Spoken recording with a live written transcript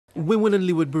Winwood and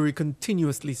Leeward Brewery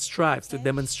continuously strives to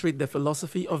demonstrate their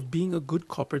philosophy of being a good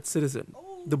corporate citizen.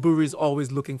 The brewery is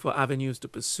always looking for avenues to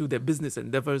pursue their business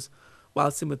endeavors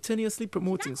while simultaneously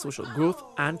promoting social growth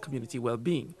and community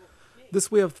well-being.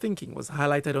 This way of thinking was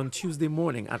highlighted on Tuesday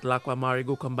morning at Croix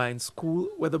Maingot Combined School,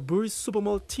 where the brewery's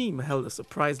Supermalt team held a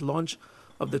surprise launch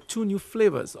of the 2 new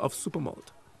flavors of Supermalt.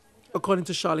 According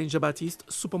to Charlene Jean-Baptiste,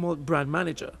 Supermalt brand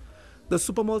manager, the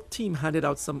Supermalt team handed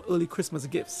out some early Christmas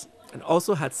gifts and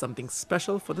also had something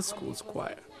special for the school's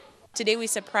choir. Today we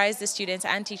surprised the students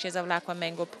and teachers of Croix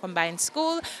Maingot Combined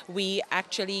School. We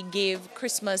actually gave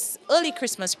early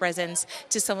Christmas presents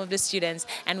to some of the students,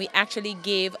 and we actually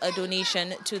gave a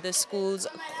donation to the school's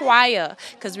choir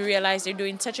because we realized they're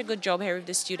doing such a good job here with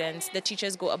the students. The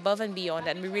teachers go above and beyond,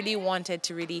 and we really wanted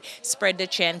to really spread the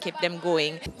cheer and keep them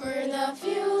going. For the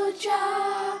future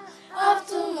of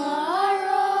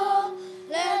tomorrow,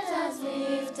 let us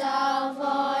lift our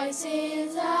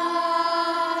voices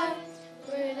high.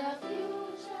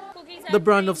 The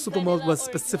brand of Supermalt was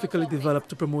specifically developed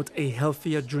to promote a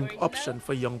healthier drink option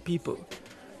for young people.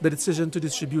 The decision to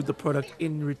distribute the product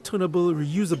in returnable,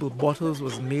 reusable bottles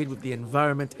was made with the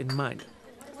environment in mind.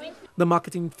 The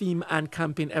marketing theme and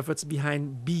campaign efforts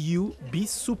behind Be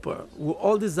Super were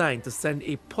all designed to send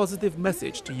a positive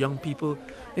message to young people,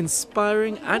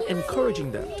 inspiring and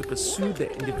encouraging them to pursue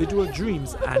their individual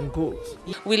dreams and goals.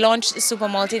 We launched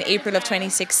Supermalt in April of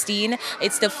 2016.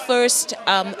 It's the first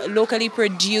locally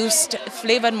produced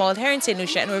flavored malt here in St.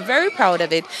 Lucia, and we're very proud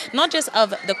of it, not just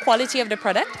of the quality of the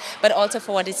product, but also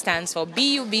for what it stands for.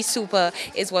 Be Super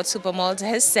is what Supermalt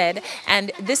has said,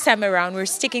 and this time around we're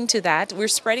sticking to that. We're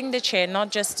spreading the cheer not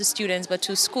just to students but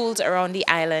to schools around the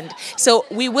island. So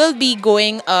we will be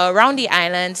going around the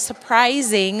island,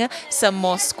 surprising some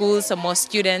more schools, some more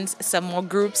students, some more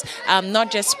groups, not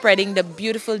just spreading the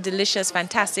beautiful, delicious,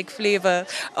 fantastic flavor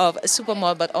of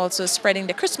Supermalt, but also spreading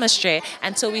the Christmas cheer.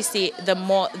 And so we say the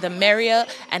more the merrier,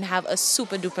 and have a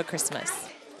super duper Christmas.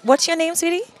 What's your name,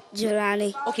 sweetie?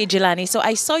 Jelani. Okay, Jelani. So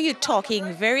I saw you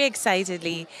talking very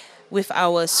excitedly with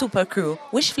our super crew.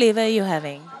 Which flavor are you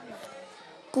having?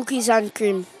 Cookies and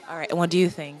cream. All right, and what do you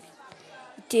think?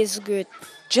 It tastes good.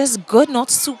 Just good, not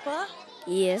super?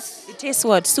 Yes. It tastes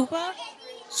what, super?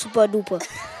 Super duper.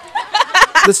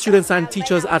 The students and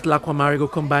teachers at Croix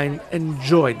Maingot Combined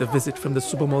enjoyed the visit from the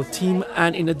Supermalt team,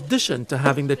 and in addition to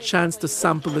having the chance to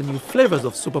sample the new flavors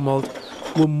of Supermalt,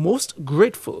 were most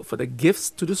grateful for the gifts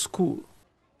to the school.